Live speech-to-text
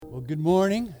Well, good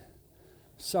morning.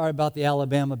 Sorry about the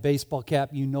Alabama baseball cap,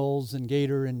 you Knowles and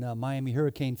Gator and Miami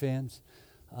Hurricane fans.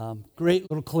 Great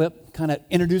little clip, kind of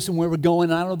introducing where we're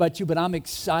going. I don't know about you, but I'm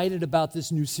excited about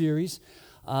this new series.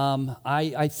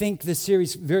 I think this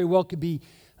series very well could be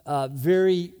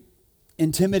very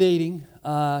intimidating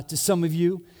to some of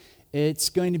you. It's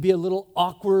going to be a little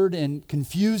awkward and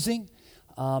confusing.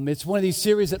 It's one of these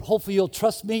series that hopefully you'll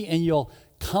trust me and you'll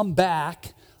come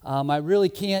back. I really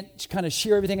can't kind of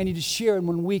share everything I need to share in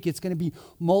 1 week. It's going to be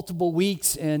multiple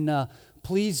weeks, and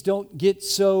please don't get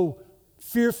so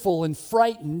fearful and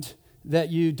frightened that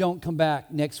you don't come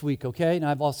back next week, okay? And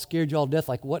I've all scared you all to death,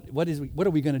 like, what are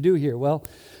we going to do here? Well,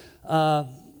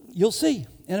 you'll see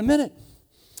in a minute.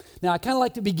 Now, I kind of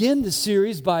like to begin this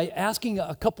series by asking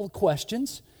a couple of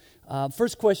questions.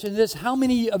 First question is this: how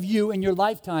many of you in your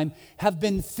lifetime have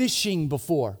been fishing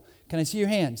before? Can I see your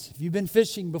hands? If you've been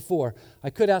fishing before, I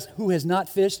could ask who has not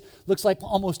fished. Looks like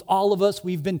almost all of us,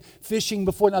 we've been fishing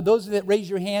before. Now, those that raise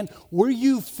your hand, were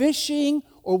you fishing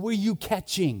or were you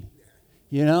catching?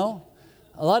 You know?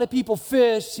 A lot of people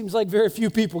fish, seems like very few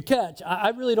people catch.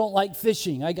 I really don't like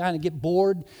fishing. I kind of get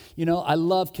bored. You know, I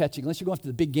love catching. Unless you're going after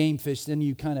the big game fish, then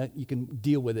you can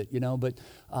deal with it, you know. But,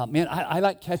 man, I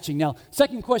like catching. Now,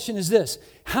 second question is this: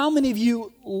 how many of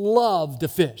you love to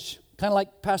fish? Kind of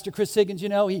like Pastor Chris Higgins, you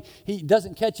know, he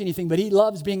doesn't catch anything, but he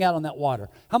loves being out on that water.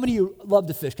 How many of you love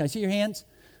to fish? Can I see your hands?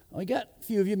 Oh, we got a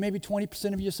few of you, maybe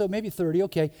 20% of you, so maybe 30,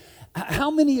 okay.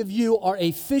 How many of you are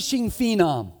a fishing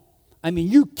phenom? I mean,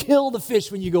 you kill the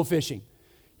fish when you go fishing.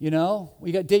 You know,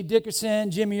 we got Dave Dickerson,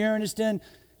 Jimmy Erneston.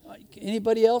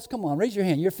 Anybody else? Come on, raise your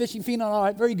hand. You're a fishing phenom. All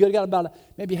right, very good. I got about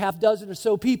maybe half dozen or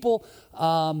so people.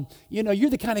 You know, you're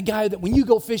the kind of guy that when you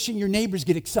go fishing, your neighbors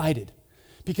get excited,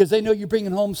 because they know you're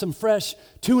bringing home some fresh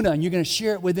tuna and you're going to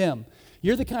share it with them.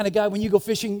 You're the kind of guy when you go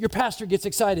fishing, your pastor gets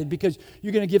excited because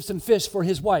you're going to give some fish for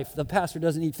his wife. The pastor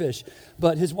doesn't eat fish,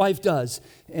 but his wife does.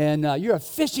 And you're a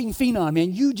fishing phenom,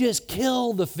 man. You just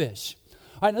kill the fish.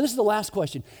 All right, now this is the last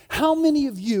question. How many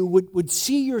of you would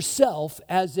see yourself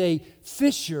as a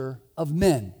fisher of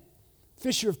men,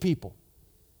 fisher of people?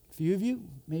 A few of you,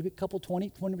 maybe a couple,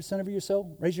 20% of you or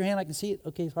so. Raise your hand, I can see it.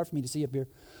 Okay, it's hard for me to see up here.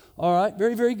 All right,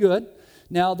 very, very good.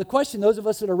 Now, the question, those of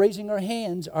us that are raising our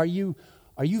hands, are you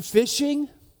fishing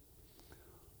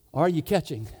or are you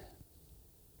catching?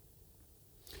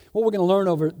 What we're going to learn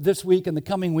over this week and the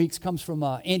coming weeks comes from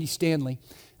Andy Stanley,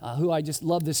 who I just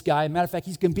love this guy. Matter of fact,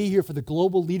 he's going to be here for the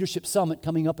Global Leadership Summit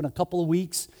coming up in a couple of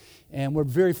weeks. And we're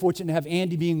very fortunate to have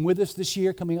Andy being with us this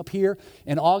year, coming up here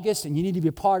in August. And you need to be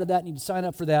a part of that. You need to sign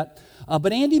up for that.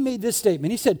 But Andy made this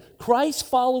statement. He said, Christ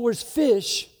followers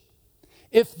fish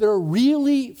if they're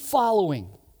really following.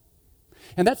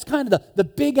 And that's kind of the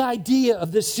big idea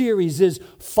of this series is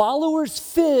followers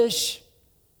fish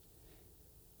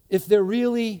if they're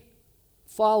really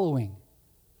following.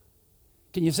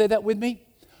 Can you say that with me?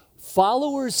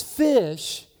 Followers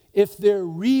fish if they're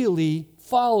really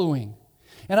following.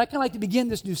 And I kind of like to begin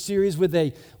this new series with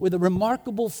a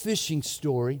remarkable fishing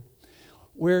story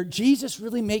where Jesus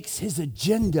really makes his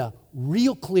agenda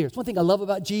real clear. It's one thing I love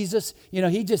about Jesus. You know,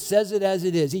 he just says it as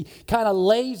it is. He kind of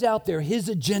lays out there his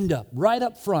agenda right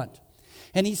up front.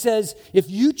 And he says, if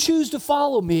you choose to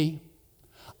follow me,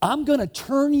 I'm going to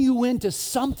turn you into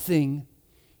something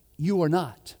you are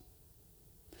not.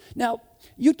 Now,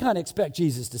 you'd kind of expect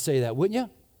Jesus to say that, wouldn't you?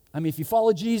 I mean, if you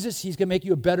follow Jesus, he's going to make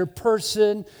you a better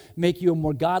person, make you a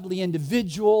more godly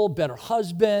individual, better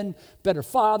husband, better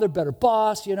father, better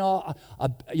boss, you know,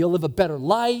 you'll live a better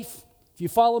life. If you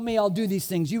follow me, I'll do these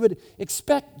things. You would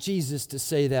expect Jesus to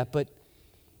say that, but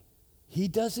he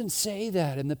doesn't say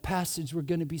that in the passage we're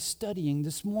going to be studying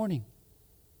this morning.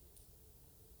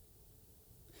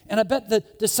 And I bet the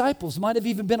disciples might have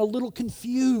even been a little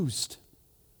confused,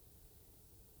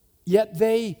 yet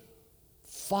they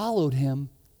followed him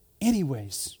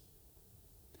anyways.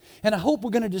 And I hope we're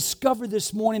going to discover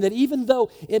this morning that even though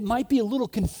it might be a little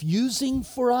confusing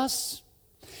for us,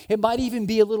 it might even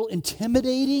be a little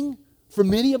intimidating for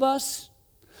many of us,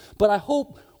 but I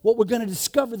hope what we're going to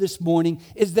discover this morning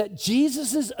is that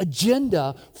Jesus'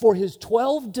 agenda for his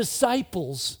 12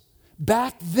 disciples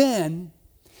back then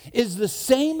is the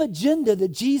same agenda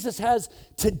that Jesus has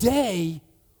today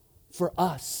for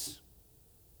us,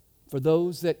 for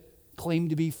those that claim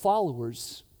to be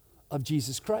followers of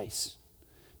Jesus Christ.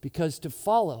 Because to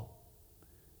follow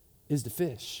is to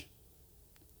fish.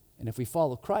 And if we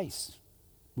follow Christ,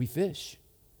 we fish.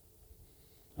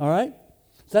 All right?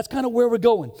 So that's kind of where we're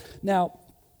going. Now,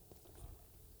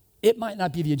 it might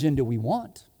not be the agenda we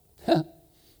want.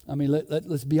 I mean,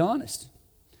 let's be honest.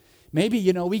 Maybe,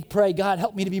 we pray, God,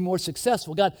 help me to be more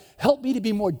successful. God, help me to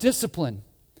be more disciplined.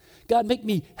 God, make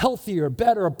me healthier,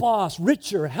 better, a boss,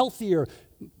 richer, healthier.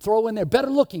 Throw in there, better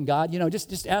looking, God.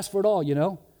 Just ask for it all,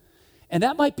 And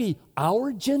that might be our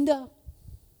agenda.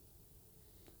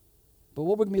 But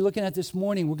what we're going to be looking at this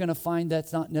morning, we're going to find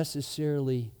that's not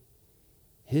necessarily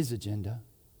his agenda.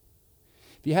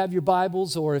 If you have your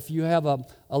Bibles or if you have an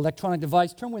electronic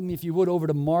device, turn with me, if you would, over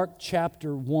to Mark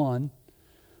chapter 1.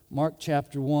 Mark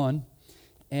chapter 1.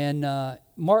 And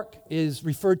Mark is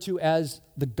referred to as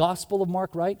the Gospel of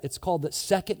Mark, right? It's called the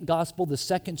second gospel, the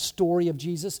second story of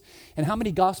Jesus. And how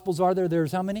many gospels are there?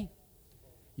 There's how many?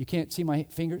 You can't see my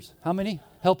fingers. How many?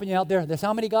 Helping you out there. There's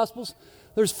how many gospels?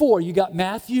 There's 4. You got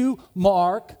Matthew,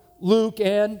 Mark, Luke,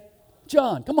 and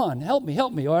John. Come on, help me,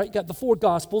 all right? You got the 4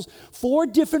 gospels. 4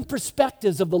 different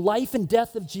perspectives of the life and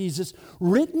death of Jesus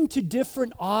written to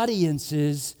different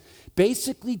audiences,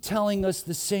 basically telling us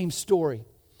the same story.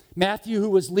 Matthew, who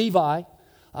was Levi,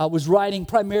 was writing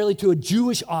primarily to a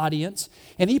Jewish audience,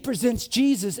 and he presents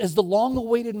Jesus as the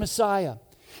long-awaited Messiah.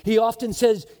 He often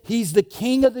says he's the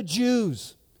King of the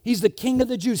Jews. He's the King of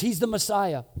the Jews. He's the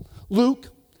Messiah. Luke,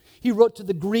 he wrote to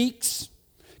the Greeks,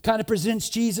 kind of presents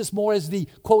Jesus more as the,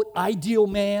 quote, ideal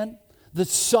man, the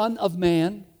Son of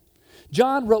Man.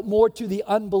 John wrote more to the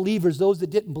unbelievers, those that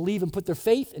didn't believe and put their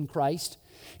faith in Christ,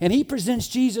 and he presents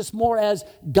Jesus more as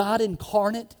God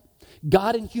incarnate,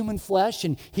 God in human flesh,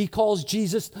 and he calls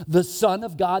Jesus the Son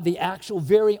of God, the actual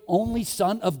very only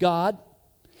Son of God.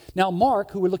 Now,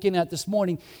 Mark, who we're looking at this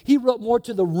morning, he wrote more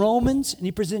to the Romans, and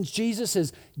he presents Jesus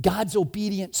as God's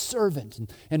obedient servant.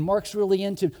 And Mark's really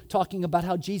into talking about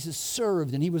how Jesus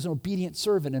served, and he was an obedient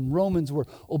servant, and Romans were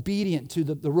obedient to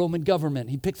the Roman government.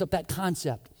 He picks up that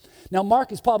concept. Now,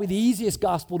 Mark is probably the easiest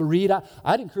gospel to read.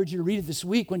 I'd encourage you to read it this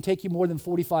week. It wouldn't take you more than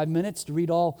 45 minutes to read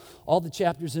all the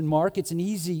chapters in Mark. It's an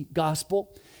easy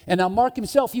gospel. And now Mark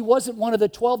himself, he wasn't one of the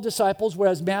 12 disciples,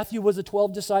 whereas Matthew was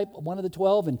one of the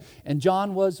 12, and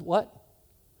John was what?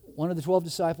 One of the 12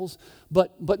 disciples.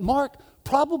 But Mark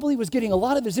probably was getting a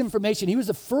lot of his information. He was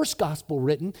the first gospel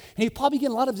written, and he was probably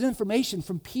getting a lot of his information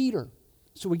from Peter.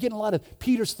 So we're getting a lot of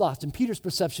Peter's thoughts and Peter's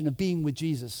perception of being with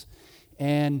Jesus.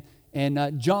 And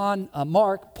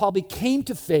Mark probably came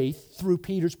to faith through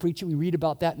Peter's preaching. We read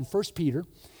about that in 1 Peter.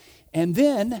 And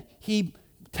then he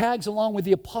tags along with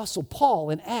the Apostle Paul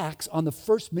in Acts on the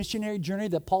first missionary journey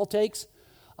that Paul takes.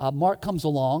 Mark comes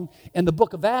along. In the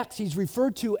book of Acts, he's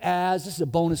referred to as, this is a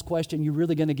bonus question, you're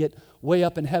really going to get way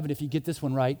up in heaven if you get this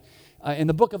one right. In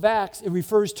the book of Acts, it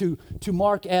refers to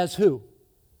Mark as who?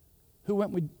 Who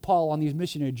went with Paul on these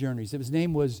missionary journeys? His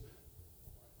name was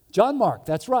John Mark,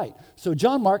 that's right. So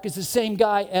John Mark is the same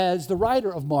guy as the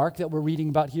writer of Mark that we're reading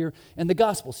about here in the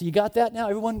gospel. So you got that now?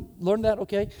 Everyone learned that?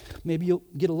 Okay. Maybe you'll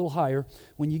get a little higher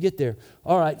when you get there.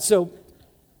 All right, so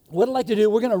what I'd like to do,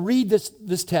 we're going to read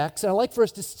this text, and I'd like for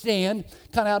us to stand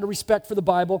kind of out of respect for the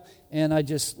Bible, and I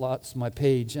just lost my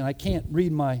page, and I can't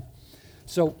read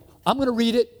so I'm going to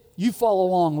read it. You follow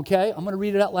along, okay? I'm going to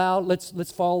read it out loud.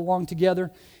 Let's follow along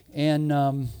together, and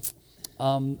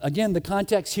again, the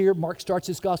context here, Mark starts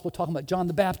his gospel talking about John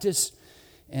the Baptist,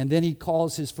 and then he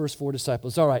calls his first 4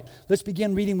 disciples. All right, let's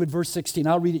begin reading with verse 16.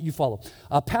 I'll read it, you follow.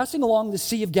 Passing along the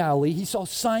Sea of Galilee, he saw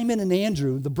Simon and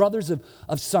Andrew, the brothers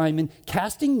of Simon,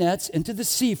 casting nets into the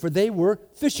sea, for they were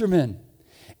fishermen.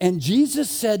 And Jesus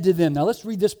said to them, now let's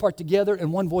read this part together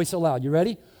in one voice aloud. You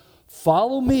ready?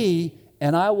 Follow me,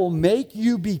 and I will make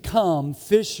you become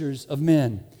fishers of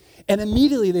men. And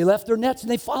immediately they left their nets and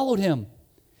they followed him.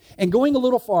 And going a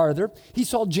little farther, he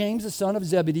saw James, the son of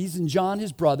Zebedee, and John,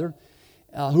 his brother,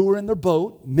 who were in their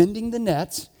boat, mending the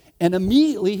nets. And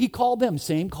immediately he called them,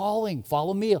 same calling,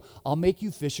 follow me, I'll make you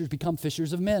fishers, become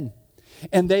fishers of men.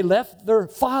 And they left their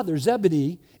father,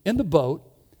 Zebedee, in the boat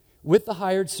with the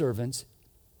hired servants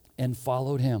and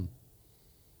followed him.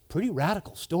 Pretty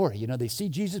radical story. They see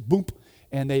Jesus, boom,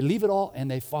 and they leave it all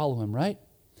and they follow him, right?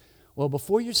 Well,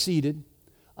 before you're seated,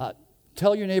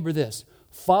 tell your neighbor this.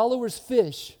 Followers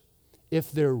fish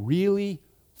if they're really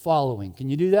following. Can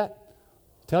you do that?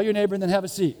 Tell your neighbor and then have a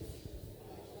seat.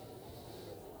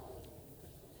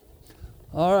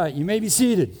 All right, you may be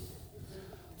seated.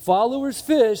 Followers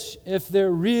fish if they're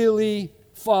really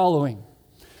following.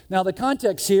 Now, the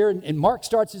context here, and Mark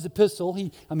starts his epistle,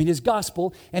 his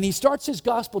gospel, and he starts his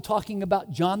gospel talking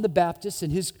about John the Baptist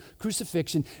and his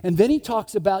crucifixion, and then he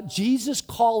talks about Jesus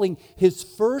calling his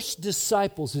first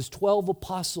disciples, his 12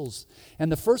 apostles.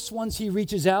 And the first ones he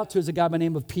reaches out to is a guy by the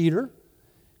name of Peter.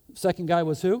 The second guy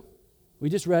was who? We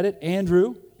just read it,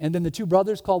 Andrew. And then the 2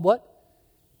 brothers called what?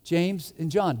 James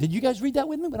and John. Did you guys read that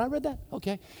with me when I read that?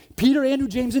 Okay. Peter, Andrew,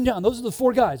 James, and John. Those are the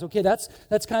 4 guys. Okay, that's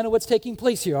kind of what's taking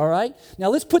place here, all right? Now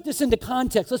let's put this into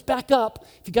context. Let's back up.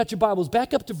 If you got your Bibles,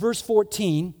 back up to verse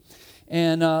 14.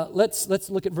 And let's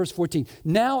look at verse 14.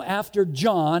 Now after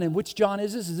John, and which John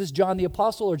is this? Is this John the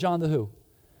Apostle or John the who?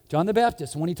 John the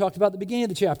Baptist, the one he talked about at the beginning of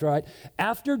the chapter, right?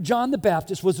 After John the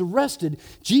Baptist was arrested,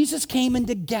 Jesus came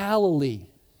into Galilee,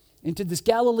 into this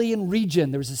Galilean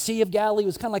region. There was a Sea of Galilee. It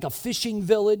was kind of like a fishing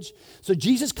village. So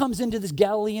Jesus comes into this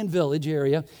Galilean village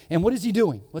area, and what is he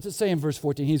doing? What's it say in verse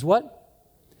 14? He's what?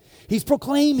 He's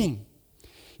proclaiming.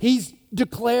 He's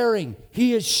declaring.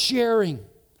 He is sharing.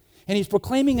 And he's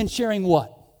proclaiming and sharing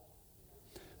what?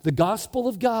 The gospel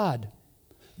of God.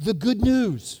 The good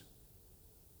news.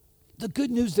 The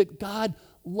good news that God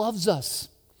loves us.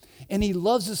 And he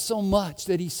loves us so much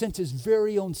that he sent his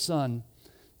very own son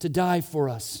to die for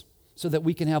us so that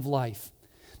we can have life.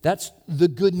 That's the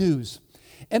good news.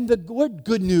 And the word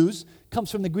good news comes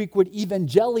from the Greek word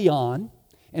evangelion.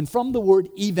 And from the word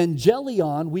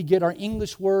evangelion, we get our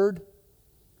English word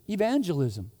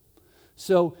evangelism.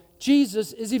 So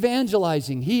Jesus is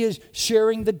evangelizing. He is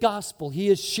sharing the gospel. He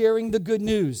is sharing the good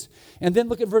news. And then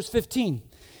look at verse 15.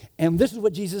 And this is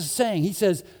what Jesus is saying. He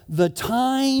says, the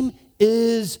time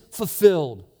is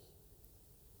fulfilled.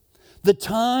 The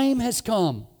time has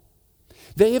come.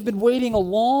 They have been waiting a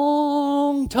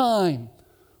long time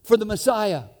for the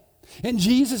Messiah. And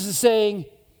Jesus is saying,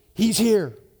 he's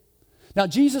here. Now,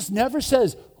 Jesus never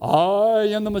says, I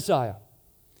am the Messiah.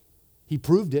 He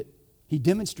proved it. He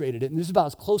demonstrated it. And this is about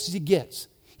as close as he gets.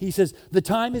 He says, the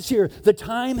time is here. The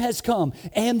time has come.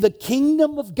 And the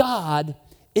kingdom of God,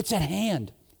 it's at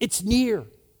hand. It's near.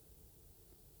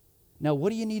 Now,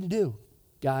 what do you need to do,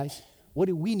 guys? What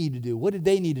do we need to do? What did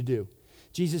they need to do?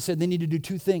 Jesus said they need to do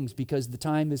two things because the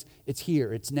time it's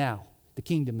here. It's now. The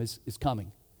kingdom is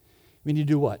coming. We need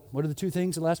to do what? What are the two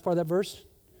things, the last part of that verse?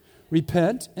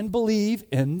 Repent and believe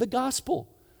in the gospel.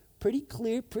 Pretty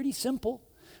clear, pretty simple.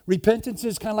 Repentance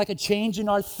is kind of like a change in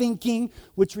our thinking,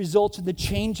 which results in the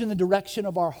change in the direction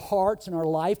of our hearts and our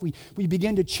life. We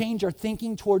begin to change our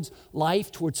thinking towards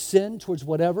life, towards sin, towards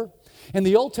whatever. In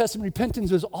the Old Testament,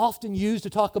 repentance was often used to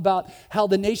talk about how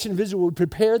the nation of Israel would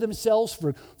prepare themselves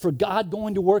for God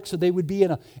going to work, so they would be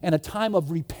in a time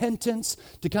of repentance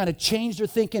to kind of change their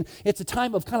thinking. It's a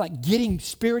time of kind of like getting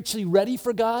spiritually ready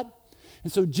for God.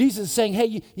 And so Jesus is saying,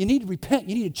 hey, you need to repent.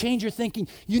 You need to change your thinking.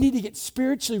 You need to get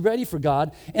spiritually ready for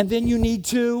God. And then you need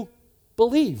to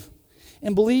believe.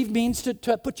 And believe means to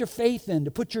put your faith in, to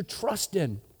put your trust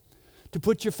in. To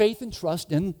put your faith and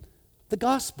trust in the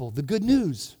gospel, the good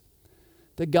news.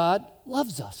 That God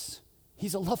loves us.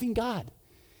 He's a loving God.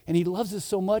 And he loves us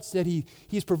so much that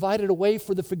he's provided a way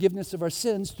for the forgiveness of our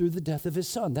sins through the death of his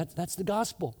son. That's the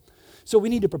gospel. So we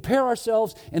need to prepare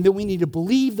ourselves, and then we need to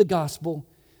believe the gospel,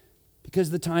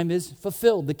 because the time is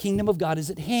fulfilled. The kingdom of God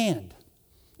is at hand.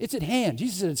 It's at hand.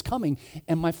 Jesus said it's coming.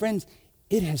 And my friends,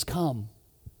 it has come.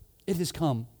 It has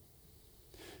come.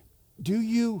 Do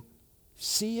you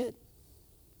see it?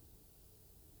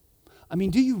 I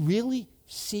mean, do you really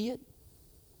see it?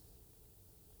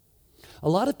 A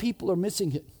lot of people are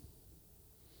missing it.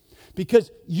 Because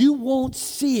you won't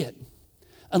see it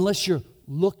unless you're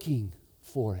looking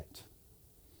for it.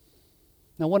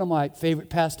 Now, one of my favorite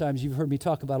pastimes you've heard me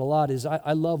talk about a lot is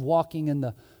I love walking in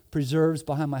the preserves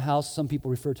behind my house. Some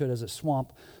people refer to it as a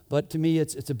swamp. But to me,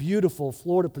 it's a beautiful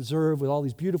Florida preserve with all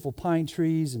these beautiful pine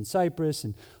trees and cypress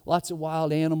and lots of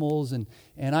wild animals. And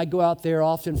I go out there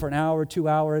often for an hour, 2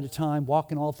 hours at a time,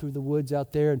 walking all through the woods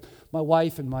out there. And my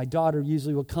wife and my daughter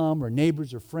usually will come, or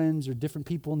neighbors or friends or different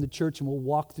people in the church, and we'll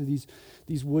walk through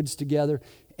these woods together.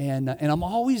 And I'm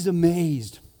always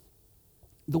amazed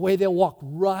the way they'll walk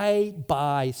right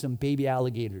by some baby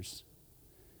alligators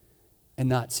and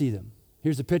not see them.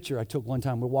 Here's a picture I took one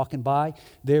time. We're walking by.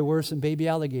 There were some baby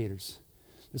alligators.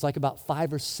 There's like about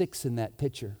 5 or 6 in that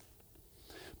picture.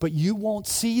 But you won't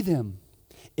see them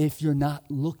if you're not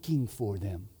looking for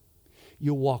them.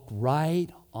 You'll walk right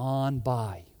on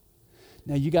by.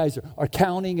 Now, you guys are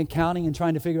counting and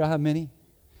trying to figure out how many.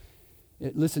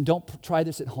 Listen, don't try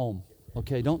this at home.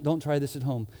 Okay, don't try this at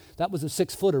home. That was a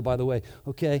 6-footer, by the way.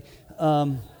 Okay,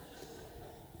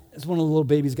 it's one of the little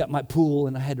babies got my pool,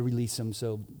 and I had to release him.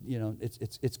 So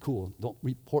it's cool. Don't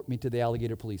report me to the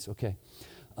alligator police. Okay,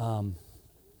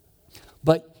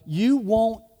 but you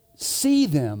won't see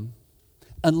them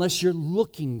unless you're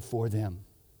looking for them.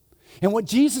 And what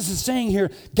Jesus is saying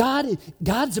here,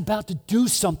 God's about to do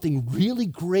something really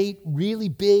great, really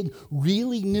big,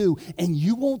 really new, and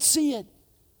you won't see it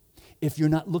if you're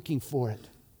not looking for it.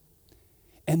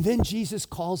 And then Jesus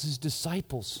calls his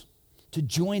disciples to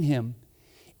join him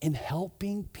in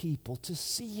helping people to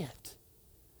see it.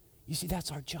 You see,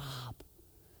 that's our job.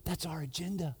 That's our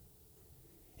agenda.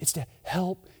 It's to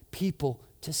help people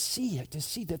to see it, to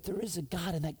see that there is a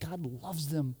God and that God loves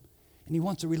them and he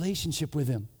wants a relationship with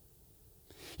him.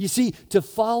 You see, to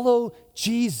follow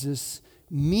Jesus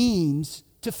means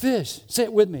to fish. Say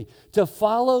it with me. To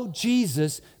follow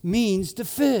Jesus means to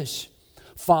fish.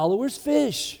 Followers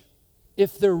fish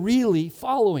if they're really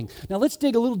following. Now let's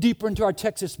dig a little deeper into our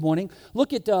text this morning.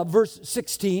 Look at verse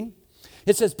 16.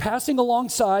 It says, passing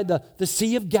alongside the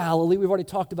Sea of Galilee, we've already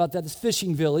talked about that, this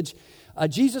fishing village,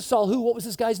 Jesus saw who? What was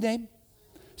this guy's name?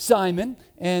 Simon.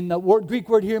 And the Greek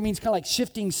word here means kind of like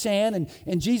shifting sand.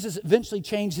 And Jesus eventually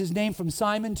changed his name from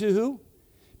Simon to who?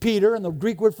 Peter. And the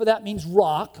Greek word for that means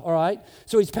rock, all right?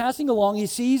 So he's passing along. He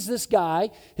sees this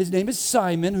guy. His name is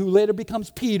Simon, who later becomes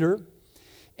Peter.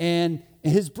 And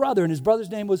his brother. And his brother's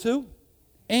name was who?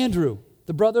 Andrew,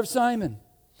 the brother of Simon.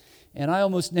 And I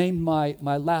almost named my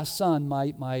last son,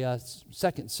 my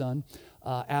second son,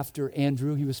 after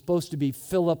Andrew. He was supposed to be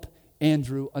Philip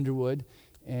Andrew Underwood.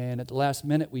 And at the last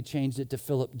minute, we changed it to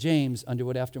Philip James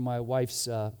Underwood after my wife's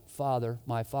father,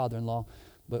 my father-in-law.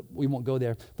 But we won't go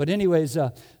there. But anyways,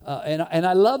 and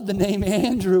I love the name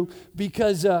Andrew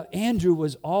because Andrew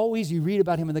was always, you read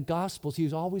about him in the Gospels, he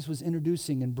was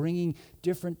introducing and bringing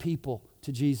different people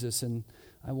to Jesus. And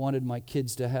I wanted my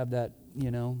kids to have that,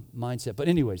 mindset. But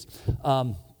anyways,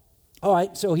 all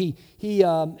right, so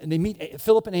they meet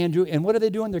Philip and Andrew, and what are they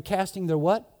doing? They're casting their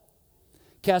what?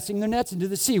 Casting their nets into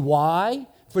the sea. Why?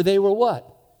 For they were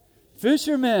what?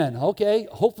 Fishermen. Okay,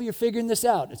 hopefully you're figuring this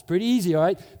out. It's pretty easy, all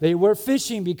right? They were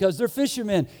fishing because they're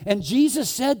fishermen. And Jesus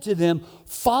said to them,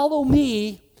 follow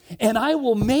me, and I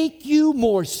will make you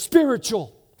more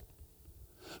spiritual.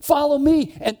 Follow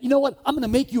me, and you know what? I'm going to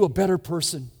make you a better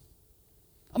person.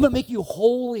 I'm going to make you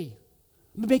holy.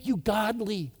 I'm going to make you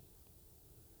godly.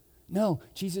 No,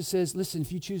 Jesus says, listen,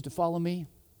 if you choose to follow me,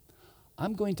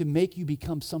 I'm going to make you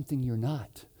become something you're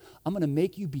not. I'm going to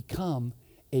make you become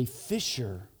a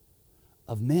fisher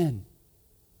of men.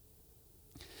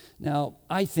 Now,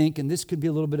 I think, and this could be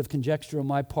a little bit of conjecture on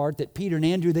my part, that Peter and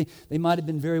Andrew, they might have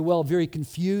been very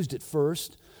confused at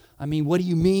first. I mean, what do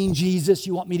you mean, Jesus?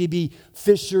 You want me to be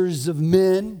fishers of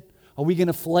men? Are we going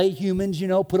to fillet humans,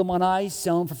 put them on ice,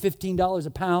 sell them for $15 a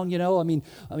pound, I mean,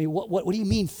 what do you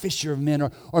mean fisher of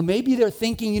men? Or maybe they're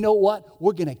thinking, you know what?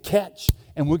 We're going to catch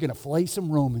and we're going to fillet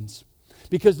some Romans.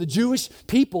 Because the Jewish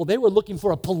people, they were looking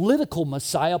for a political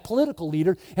Messiah, a political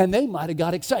leader, and they might have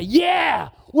got excited. Yeah,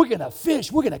 we're going to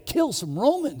fish. We're going to kill some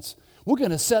Romans. We're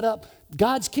going to set up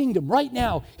God's kingdom right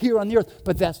now here on the earth.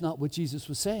 But that's not what Jesus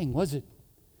was saying, was it?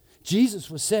 Jesus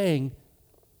was saying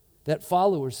that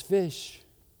followers fish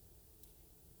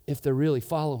if they're really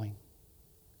following.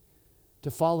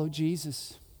 To follow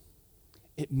Jesus,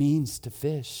 it means to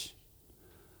fish.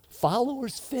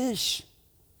 Followers fish.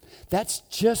 That's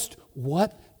just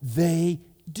what they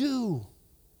do.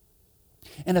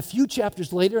 And a few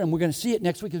chapters later, and we're going to see it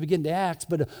next week as we get into Acts,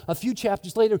 but a few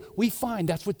chapters later, we find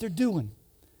that's what they're doing.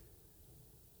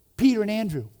 Peter and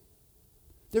Andrew,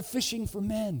 they're fishing for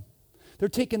men. They're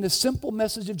taking the simple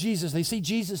message of Jesus. They see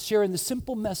Jesus sharing the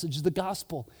simple message of the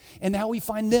gospel. And now we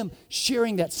find them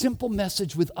sharing that simple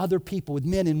message with other people, with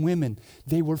men and women.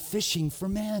 They were fishing for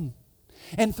men.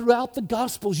 And throughout the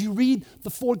Gospels, you read the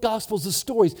 4 Gospels of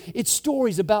stories. It's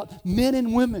stories about men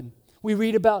and women. We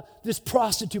read about this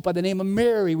prostitute by the name of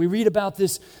Mary. We read about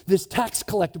this tax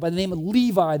collector by the name of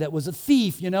Levi that was a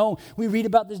thief, We read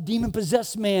about this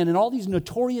demon-possessed man and all these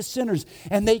notorious sinners.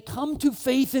 And they come to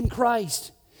faith in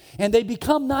Christ. And they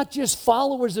become not just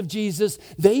followers of Jesus,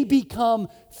 they become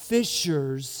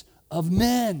fishers of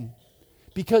men.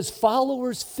 Because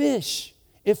followers fish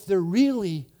if they're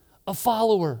really a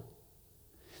follower.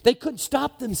 They couldn't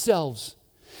stop themselves.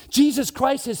 Jesus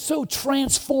Christ has so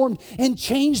transformed and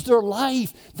changed their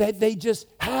life that they just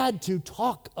had to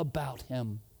talk about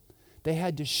him. They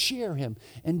had to share him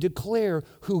and declare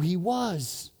who he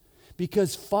was.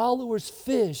 Because followers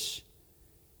fish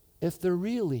if they're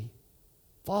really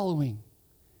following.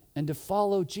 And to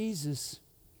follow Jesus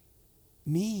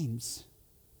means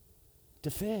to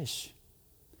fish.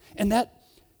 And that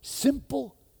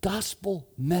simple gospel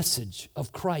message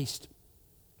of Christ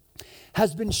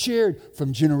has been shared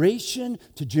from generation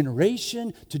to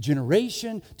generation to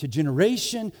generation to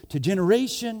generation to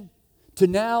generation to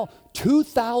now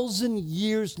 2,000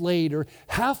 years later,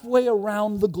 halfway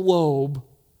around the globe.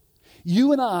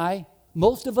 You and I,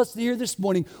 most of us here this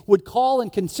morning, would call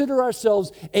and consider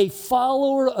ourselves a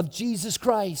follower of Jesus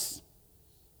Christ.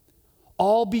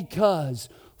 All because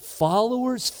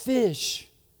followers fish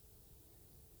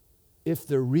if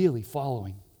they're really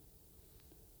following.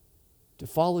 To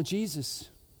follow Jesus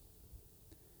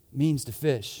means to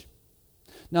fish.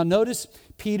 Now notice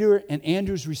Peter and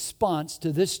Andrew's response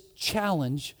to this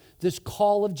challenge, this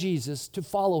call of Jesus to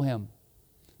follow him.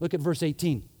 Look at verse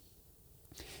 18.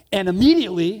 And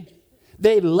immediately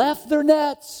they left their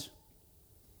nets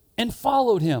and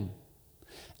followed him.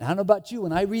 And I don't know about you,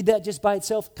 when I read that just by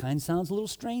itself, kind of sounds a little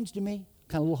strange to me.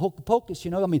 Kind of a little hocus pocus,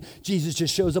 you know. I mean, Jesus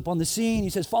just shows up on the scene. He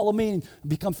says, follow me,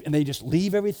 and they just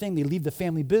leave everything. They leave the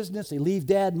family business. They leave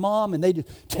dad and mom, and they just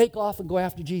take off and go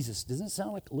after Jesus. Doesn't it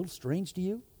sound like a little strange to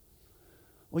you?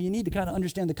 Well, you need to kind of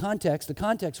understand the context. The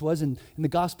context was in the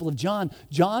Gospel of John.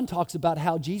 John talks about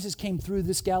how Jesus came through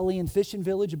this Galilean fishing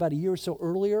village about a year or so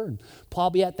earlier, and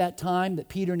probably at that time that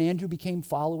Peter and Andrew became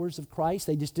followers of Christ.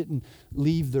 They just didn't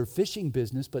leave their fishing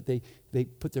business, but they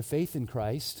put their faith in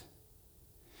Christ.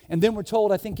 And then we're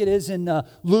told, I think it is in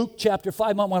Luke chapter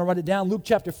 5, I might want to write it down, Luke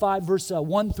chapter 5, verse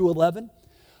 1 through 11.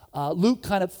 Luke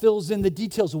kind of fills in the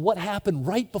details of what happened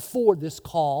right before this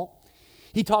call.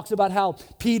 He talks about how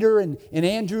Peter and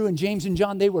Andrew and James and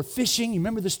John, they were fishing. You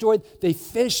remember the story? They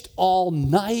fished all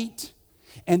night,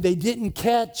 and they didn't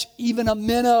catch even a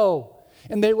minnow.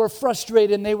 And they were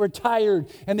frustrated, and they were tired,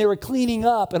 and they were cleaning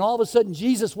up. And all of a sudden,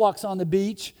 Jesus walks on the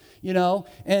beach, you know,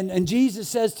 and Jesus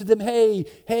says to them,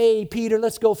 hey, Peter,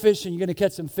 let's go fishing. You're going to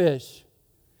catch some fish.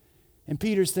 And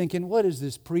Peter's thinking, what does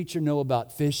this preacher know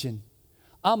about fishing?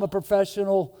 I'm a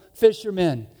professional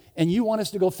fisherman, and you want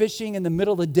us to go fishing in the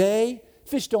middle of the day?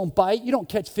 Fish don't bite. You don't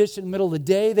catch fish in the middle of the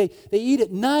day. They eat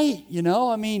at night, you know.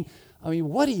 I mean,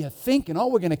 what are you thinking?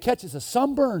 All we're going to catch is a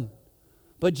sunburn.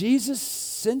 But Jesus,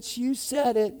 since you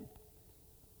said it,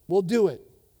 we'll do it.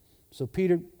 So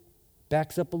Peter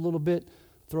backs up a little bit,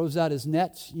 throws out his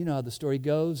nets. You know how the story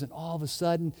goes. And all of a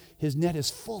sudden, his net is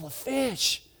full of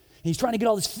fish. And he's trying to get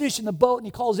all this fish in the boat, and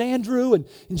he calls Andrew and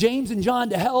James and John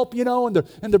to help, you know, and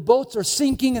their boats are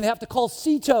sinking, and they have to call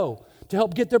Sea Tow to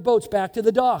help get their boats back to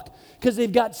the dock because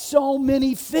they've got so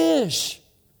many fish.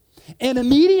 And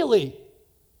immediately,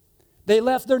 they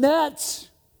left their nets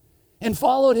and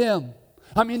followed him.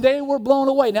 I mean, they were blown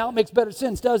away. Now it makes better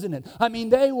sense, doesn't it? I mean,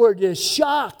 they were just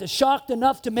shocked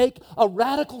enough to make a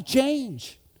radical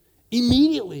change.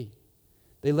 Immediately,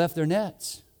 they left their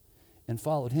nets and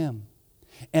followed him.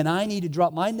 And I need to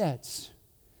drop my nets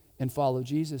and follow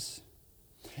Jesus.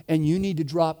 And you need to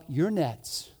drop your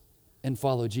nets and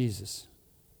follow Jesus.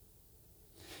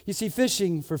 You see,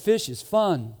 fishing for fish is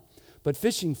fun, but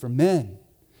fishing for men,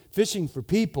 fishing for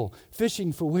people,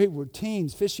 fishing for wayward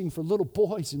teens, fishing for little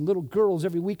boys and little girls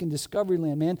every week in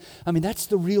Discoveryland, man. I mean, that's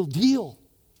the real deal.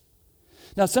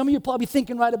 Now, some of you are probably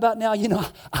thinking right about now, you know,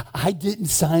 I didn't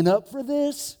sign up for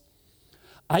this.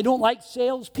 I don't like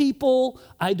salespeople.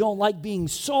 I don't like being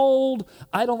sold.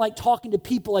 I don't like talking to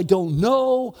people I don't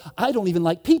know. I don't even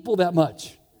like people that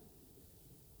much.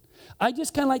 I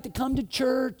just kind of like to come to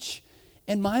church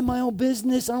and mind my own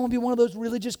business. I don't want to be one of those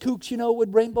religious kooks, you know,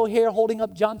 with rainbow hair holding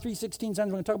up John 3:16 signs. We're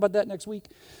going to talk about that next week.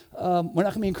 We're not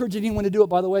going to be encouraging anyone to do it,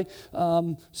 by the way.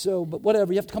 But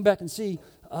whatever, you have to come back and see.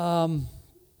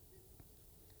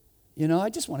 You know,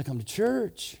 I just want to come to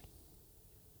church.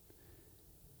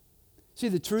 See,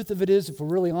 the truth of it is, if we're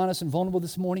really honest and vulnerable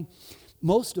this morning,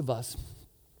 most of us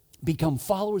become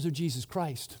followers of Jesus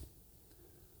Christ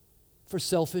for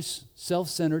selfish,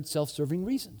 self-centered, self-serving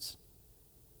reasons.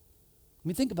 I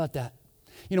mean, think about that.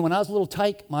 You know, when I was a little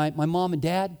tyke, my mom and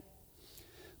dad,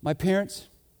 my parents,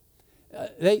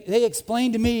 they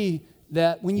explained to me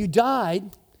that when you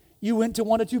died, you went to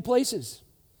one of two places.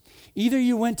 Either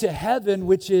you went to heaven,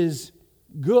 which is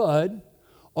good,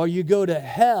 or you go to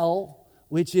hell,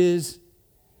 which is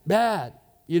bad.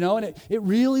 You know, and it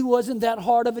really wasn't that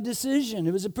hard of a decision.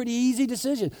 It was a pretty easy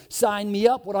decision. Sign me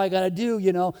up. What do I got to do?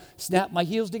 You know, snap my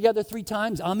heels together 3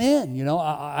 times. I'm in. You know,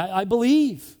 I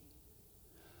believe.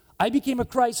 I became a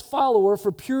Christ follower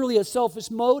for purely a selfish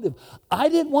motive. I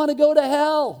didn't want to go to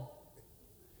hell.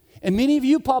 And many of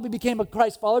you probably became a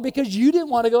Christ follower because you didn't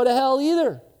want to go to hell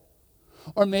either.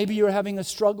 Or maybe you're having a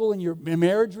struggle in your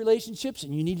marriage relationships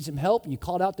and you needed some help and you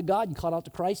called out to God, you called out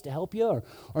to Christ to help you.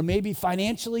 Or maybe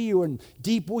financially you were in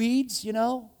deep weeds, you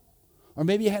know. Or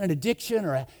maybe you had an addiction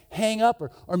or a hang up.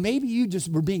 Or maybe you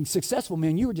just were being successful,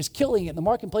 man. You were just killing it in the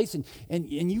marketplace and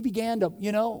you began to,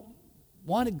 you know,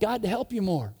 wanted God to help you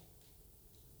more.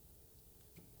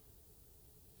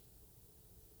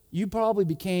 You probably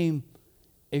became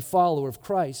a follower of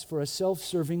Christ for a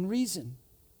self-serving reason.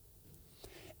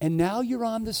 And now you're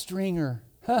on the stringer.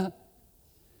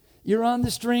 You're on the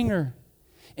stringer.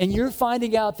 And you're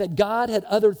finding out that God had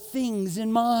other things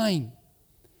in mind.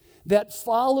 That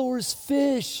followers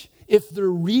fish if they're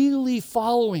really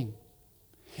following.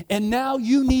 And now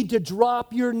you need to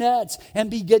drop your nets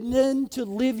and begin to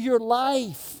live your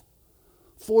life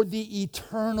for the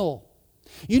eternal.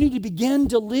 You need to begin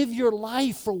to live your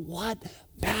life for what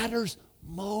matters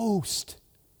most.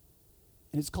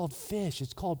 And it's called fish.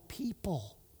 It's called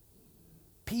people.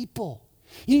 people.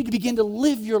 You need to begin to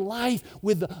live your life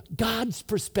with God's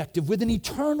perspective, with an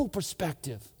eternal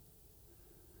perspective.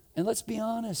 And let's be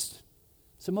honest.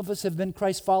 Some of us have been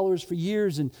Christ followers for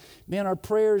years, and man, our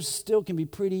prayers still can be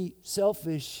pretty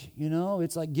selfish, you know.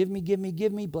 It's like, give me, give me,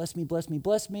 give me, bless me, bless me,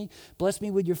 bless me. Bless me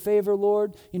with your favor,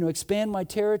 Lord. You know, expand my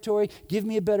territory. Give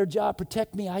me a better job.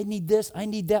 Protect me. I need this. I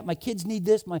need that. My kids need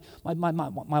this. My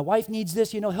wife needs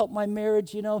this, you know. Help my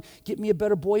marriage, you know. Get me a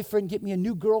better boyfriend. Get me a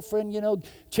new girlfriend, you know.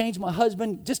 Change my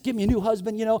husband. Just give me a new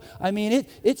husband, you know. I mean,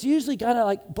 it's usually kind of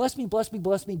like, bless me, bless me,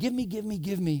 bless me. Give me, give me,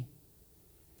 give me.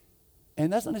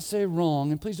 And that's not necessarily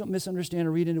wrong, and please don't misunderstand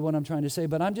or read into what I'm trying to say,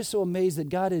 but I'm just so amazed that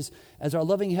God is, as our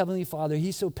loving Heavenly Father,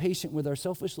 He's so patient with our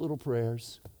selfish little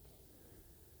prayers.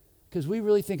 Because we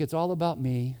really think it's all about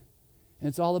me, and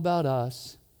it's all about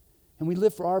us, and we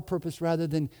live for our purpose rather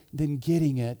than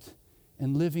getting it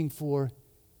and living for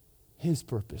His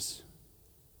purpose.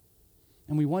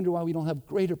 And we wonder why we don't have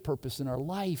greater purpose in our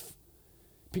life,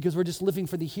 because we're just living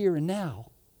for the here and now.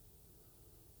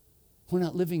 We're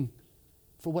not living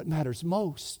for what matters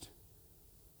most.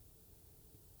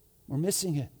 We're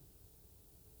missing it.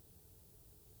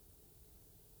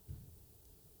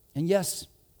 And yes,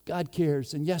 God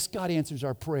cares. And yes, God answers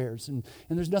our prayers. And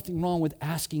there's nothing wrong with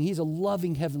asking. He's a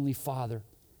loving Heavenly Father.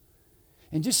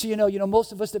 And just so you know,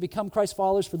 most of us that become Christ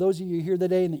followers, for those of you here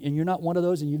today, and you're not one of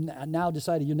those, and you've now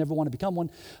decided you never want to become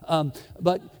one,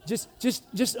 but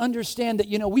just understand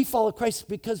that, we follow Christ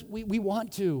because we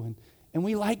want to, and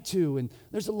we like to, and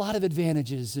there's a lot of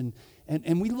advantages, and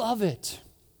we love it.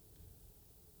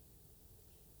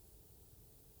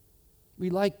 We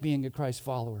like being a Christ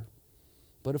follower.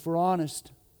 But if we're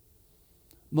honest,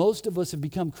 most of us have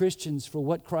become Christians for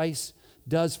what Christ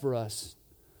does for us,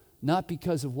 not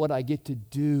because of what I get to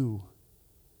do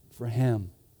for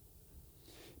Him.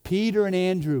 Peter and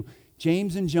Andrew,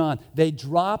 James and John, they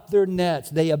dropped their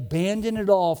nets. They abandoned it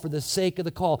all for the sake of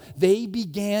the call. They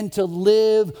began to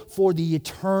live for the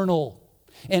eternal.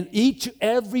 And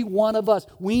every one of us,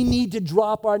 we need to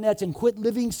drop our nets and quit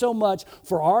living so much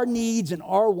for our needs and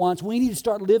our wants. We need to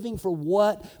start living for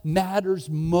what matters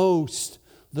most,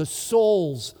 the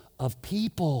souls of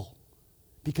people,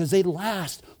 because they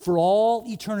last for all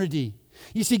eternity.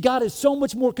 You see, God is so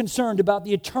much more concerned about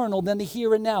the eternal than the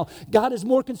here and now. God is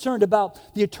more concerned about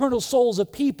the eternal souls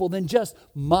of people than just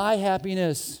my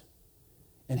happiness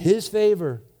and His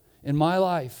favor in my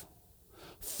life.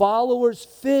 Followers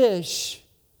fish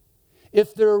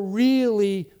if they're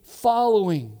really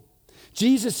following.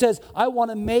 Jesus says, I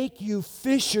want to make you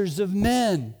fishers of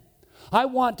men. I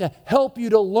want to help you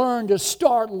to learn to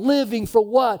start living for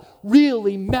what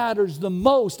really matters the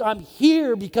most. I'm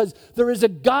here because there is a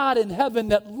God in heaven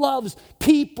that loves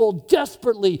people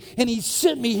desperately, and He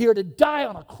sent me here to die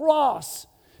on a cross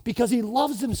because He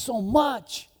loves them so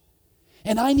much.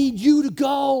 And I need you to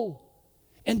go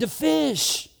and to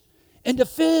fish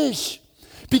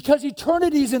because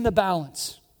eternity's in the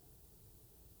balance.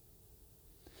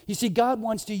 You see, God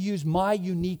wants to use my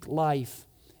unique life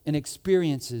and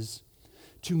experiences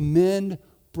to mend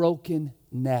broken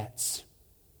nets.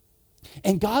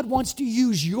 And God wants to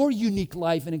use your unique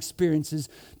life and experiences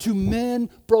to mend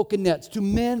broken nets, to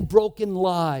mend broken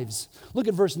lives. Look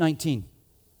at verse 19.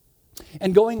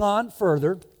 And going on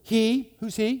further,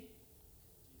 who's he?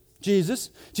 Jesus.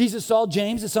 Jesus saw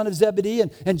James, the son of Zebedee,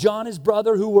 and John, his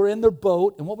brother, who were in their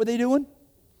boat. And what were they doing?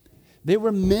 They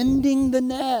were mending the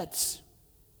nets.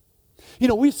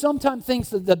 We sometimes think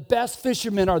that the best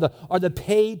fishermen are the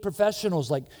paid professionals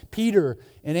like Peter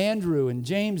and Andrew and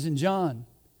James and John.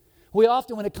 We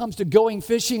often, when it comes to going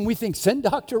fishing, we think, send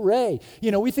Dr. Ray.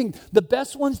 We think the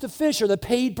best ones to fish are the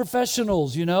paid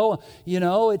professionals,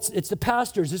 It's the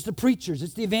pastors, it's the preachers,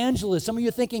 it's the evangelists. Some of you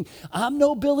are thinking, I'm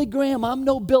no Billy Graham, I'm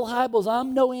no Bill Hybels,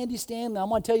 I'm no Andy Stanley. I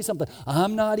want to tell you something,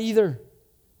 I'm not either.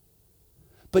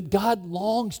 But God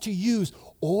longs to use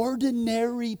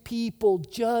ordinary people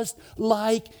just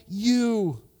like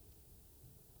you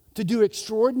to do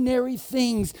extraordinary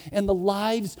things in the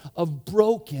lives of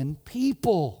broken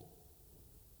people.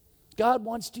 God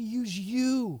wants to use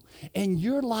you and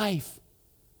your life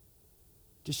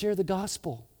to share the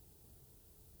gospel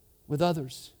with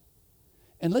others.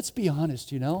 And let's be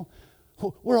honest,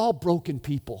 we're all broken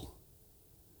people.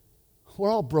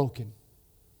 We're all broken.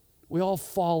 We all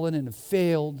fallen and have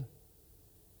failed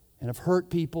and have hurt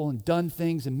people and done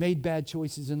things and made bad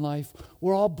choices in life.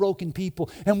 We're all broken people,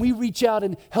 and we reach out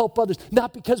and help others,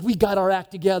 not because we got our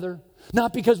act together,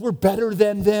 not because we're better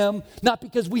than them, not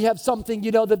because we have something,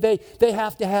 that they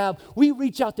have to have. We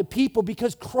reach out to people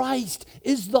because Christ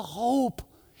is the hope.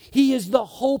 He is the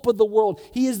hope of the world.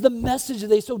 He is the message that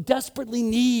they so desperately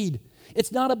need.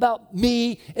 It's not about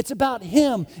me. It's about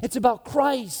Him. It's about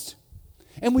Christ.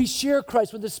 And we share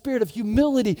Christ with the spirit of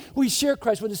humility. We share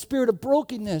Christ with the spirit of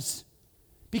brokenness.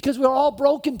 Because we're all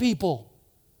broken people.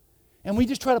 And we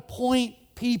just try to point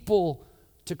people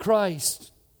to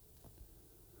Christ.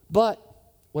 But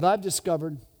what I've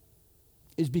discovered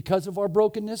is because of our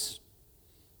brokenness,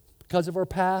 because of our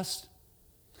past,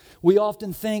 we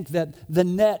often think that the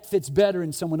net fits better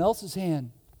in someone else's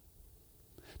hand.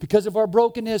 Because of our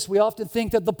brokenness, we often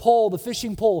think that the pole, the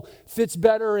fishing pole, fits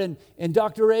better in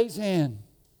Dr. A's hand.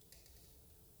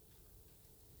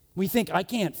 We think, I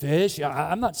can't fish.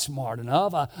 I'm not smart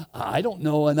enough. I don't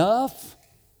know enough.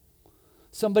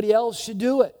 Somebody else should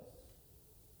do it.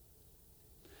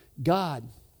 God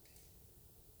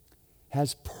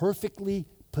has perfectly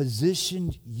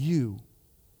positioned you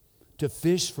to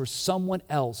fish for someone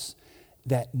else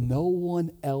that no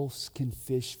one else can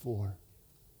fish for.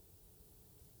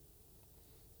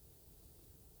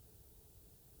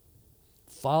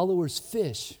 Followers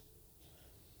fish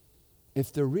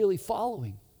if they're really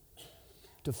following.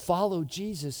 To follow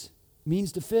Jesus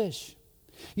means to fish.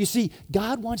 You see,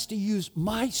 God wants to use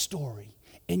my story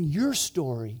and your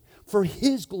story for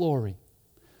His glory.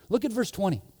 Look at verse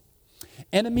 20.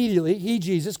 And immediately He,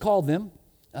 Jesus, called them,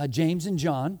 James and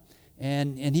John,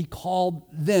 and He called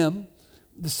them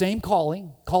the same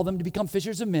calling, called them to become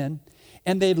fishers of men.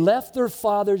 And they left their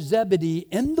father Zebedee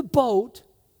in the boat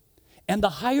and the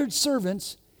hired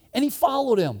servants, and He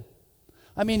followed him.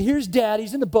 I mean, here's Dad,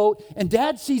 he's in the boat, and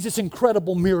Dad sees this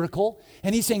incredible miracle,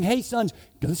 and he's saying, hey, sons,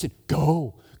 listen,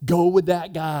 go with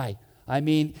that guy. I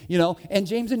mean, and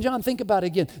James and John, think about it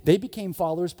again. They became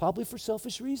followers probably for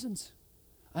selfish reasons.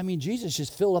 I mean, Jesus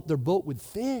just filled up their boat with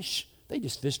fish. They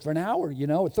just fished for an hour,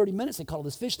 or 30 minutes, they caught all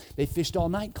this fish. They fished all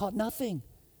night, caught nothing.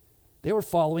 They were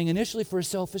following initially for a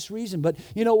selfish reason. But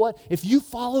you know what? If you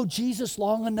follow Jesus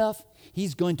long enough,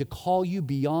 He's going to call you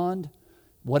beyond,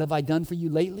 what have I done for you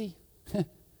lately?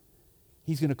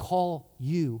 He's going to call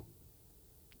you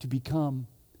to become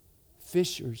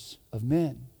fishers of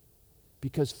men.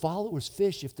 Because followers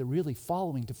fish if they're really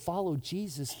following. To follow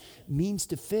Jesus means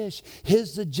to fish.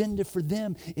 His agenda for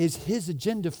them is His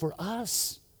agenda for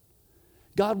us.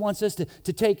 God wants us to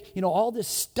take, all this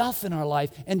stuff in our life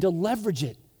and to leverage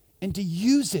it and to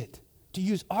use it. To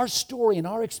use our story and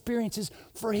our experiences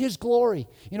for His glory.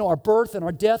 Our birth and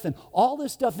our death and all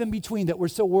this stuff in between that we're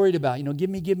so worried about. Give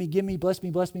me, bless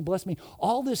me.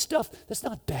 All this stuff, that's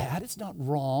not bad. It's not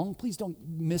wrong. Please don't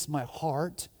miss my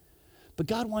heart. But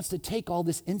God wants to take all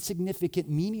this insignificant,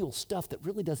 menial stuff that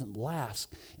really doesn't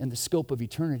last in the scope of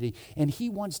eternity, and He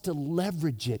wants to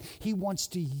leverage it. He wants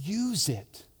to use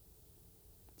it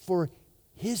for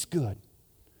His good,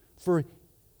 for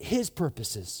His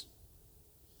purposes.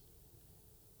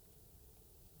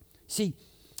 See,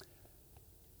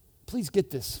 please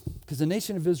get this, because the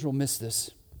nation of Israel missed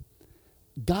this.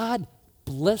 God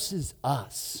blesses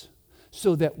us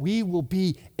so that we will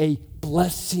be a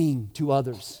blessing to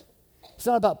others. It's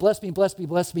not about bless me,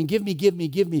 give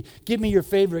me your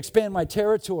favor, expand my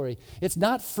territory. It's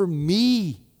not for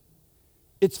me.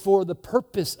 It's for the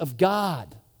purpose of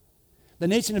God. The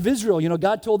nation of Israel,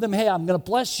 God told them, hey, I'm going to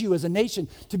bless you as a nation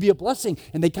to be a blessing.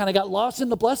 And they kind of got lost in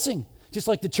the blessing. Just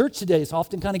like the church today is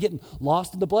often kind of getting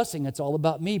lost in the blessing. It's all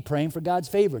about me praying for God's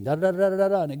favor.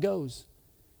 And it goes.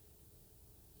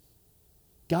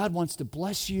 God wants to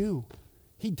bless you.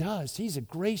 He does. He's a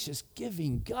gracious,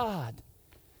 giving God.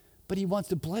 But He wants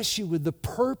to bless you with the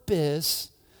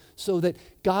purpose so that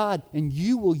God and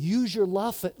you will use your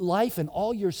life and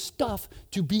all your stuff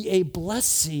to be a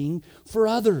blessing for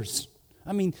others.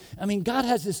 I mean, God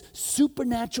has this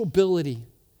supernatural ability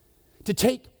to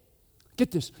take,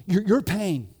 get this, your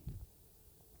pain,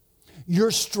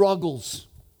 your struggles,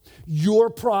 your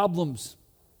problems,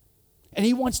 and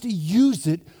He wants to use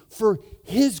it for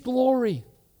His glory,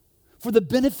 for the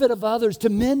benefit of others, to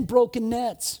mend broken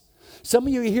nets. Some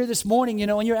of you are here this morning,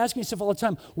 and you're asking yourself all the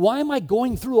time, why am I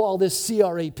going through all this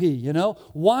CRAP,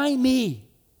 Why me?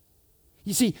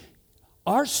 You see,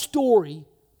 our story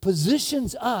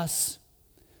positions us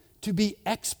to be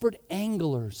expert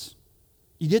anglers.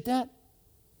 You get that?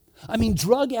 I mean,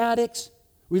 drug addicts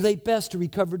relate best to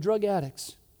recovered drug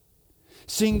addicts.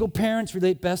 Single parents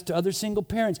relate best to other single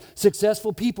parents.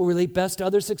 Successful people relate best to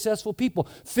other successful people.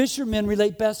 Fishermen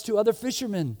relate best to other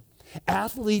fishermen.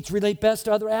 Athletes relate best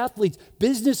to other athletes.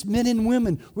 Businessmen and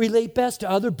women relate best to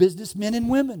other businessmen and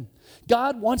women.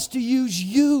 God wants to use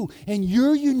you and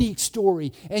your unique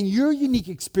story and your unique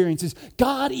experiences.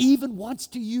 God even wants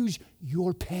to use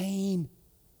your pain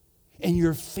and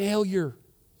your failure.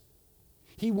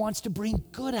 He wants to bring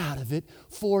good out of it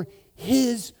for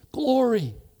His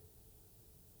glory.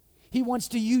 He wants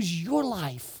to use your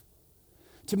life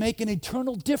to make an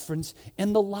eternal difference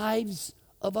in the lives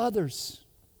of others.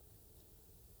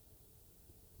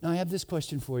 Now, I have this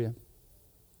question for you.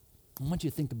 I want you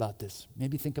to think about this.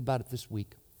 Maybe think about it this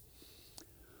week.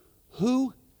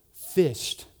 Who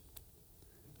fished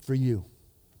for you?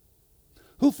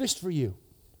 Who fished for you?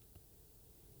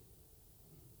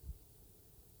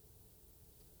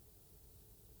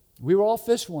 We were all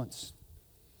fish once.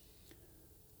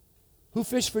 Who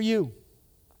fished for you?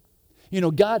 You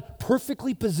know, God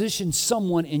perfectly positioned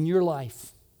someone in your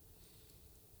life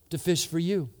to fish for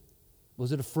you.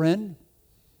 Was it a friend?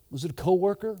 Was it a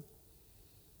coworker?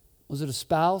 Was it a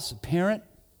spouse, a parent,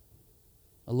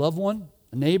 a loved one,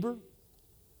 a neighbor?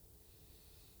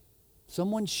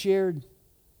 Someone shared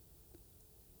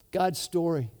God's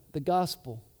story, the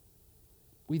gospel,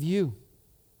 with you.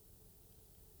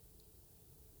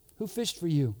 Who fished for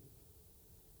you?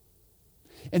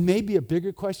 And maybe a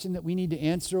bigger question that we need to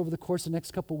answer over the course of the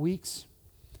next couple weeks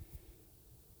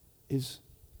is,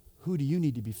 who do you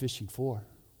need to be fishing for?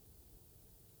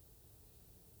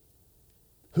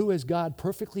 Who has God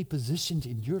perfectly positioned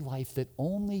in your life that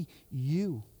only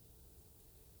you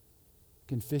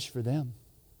can fish for them?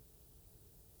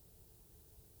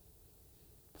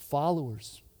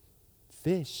 Followers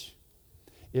fish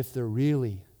if they're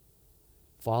really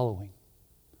following.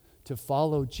 To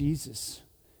follow Jesus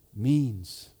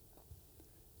means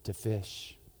to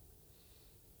fish.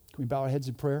 Can we bow our heads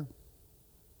in prayer?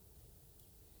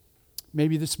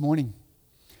 Maybe this morning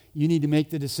you need to make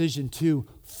the decision to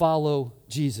follow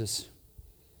Jesus.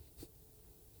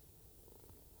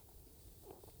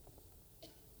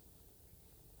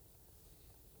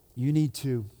 You need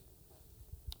to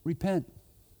repent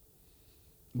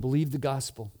and believe the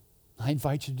gospel. I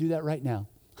invite you to do that right now.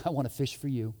 I want to fish for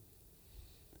you.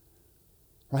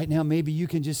 Right now, maybe you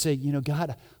can just say, you know,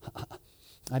 God,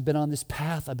 I've been on this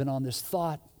path. I've been on this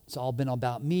thought. It's all been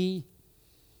about me.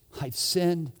 I've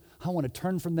sinned. I want to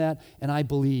turn from that, and I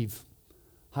believe.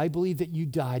 I believe that you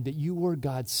died, that you were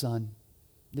God's son,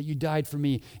 that you died for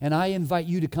me. And I invite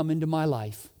you to come into my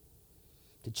life,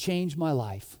 to change my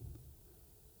life.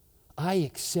 I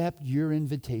accept your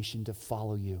invitation to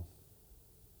follow you.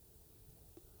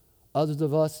 Others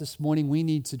of us this morning, we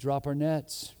need to drop our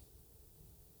nets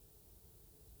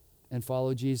and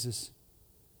follow Jesus.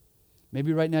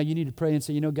 Maybe right now you need to pray and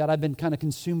say, you know, God, I've been kind of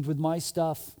consumed with my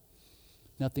stuff.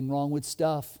 Nothing wrong with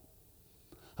stuff.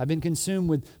 I've been consumed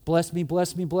with bless me,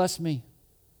 bless me, bless me.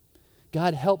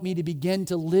 God, help me to begin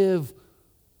to live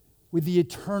with the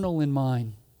eternal in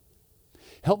mind.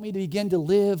 Help me to begin to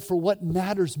live for what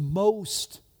matters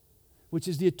most, which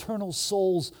is the eternal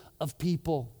souls of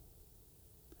people.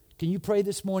 Can you pray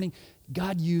this morning?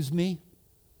 God, use me.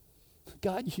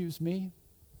 God, use me.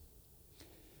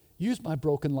 Use my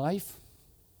broken life.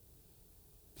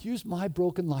 Use my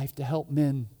broken life to help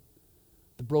mend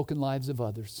the broken lives of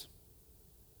others.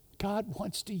 God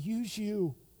wants to use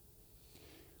you.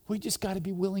 We just got to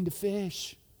be willing to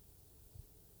fish.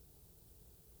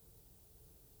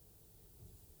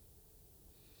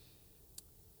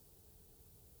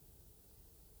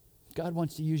 God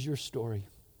wants to use your story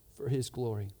for His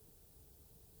glory.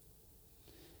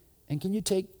 And can you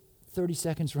take 30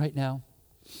 seconds right now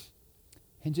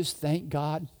and just thank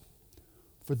God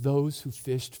for those who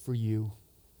fished for you?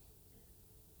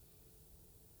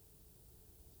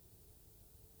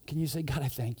 Can you say, God, I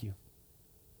thank you?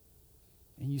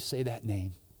 And you say that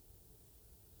name.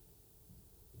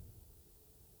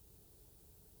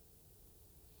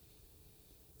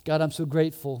 God, I'm so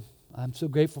grateful. I'm so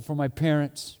grateful for my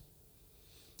parents,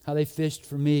 how they fished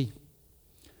for me.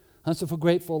 I'm so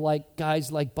grateful like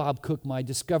guys like Bob Cook, my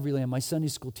Discovery Land, my Sunday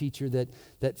school teacher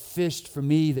that fished for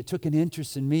me, that took an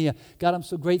interest in me. God, I'm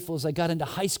so grateful as I got into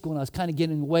high school and I was kind of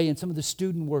getting away, and some of the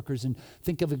student workers, and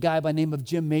think of a guy by the name of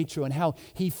Jim Matro and how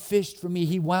he fished for me.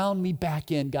 He wound me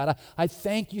back in. God, I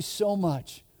thank you so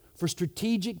much for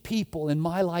strategic people in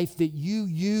my life that you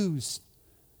used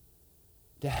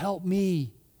to help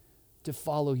me to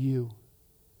follow you.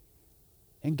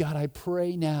 And God, I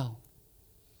pray now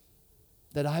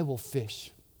that I will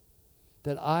fish,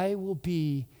 that I will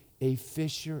be a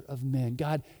fisher of men.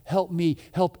 God, help me,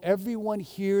 help everyone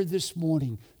here this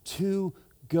morning to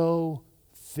go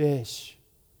fish.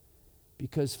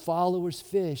 Because followers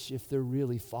fish if they're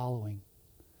really following.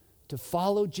 To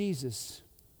follow Jesus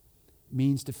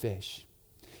means to fish.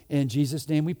 In Jesus'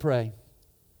 name we pray.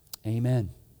 Amen.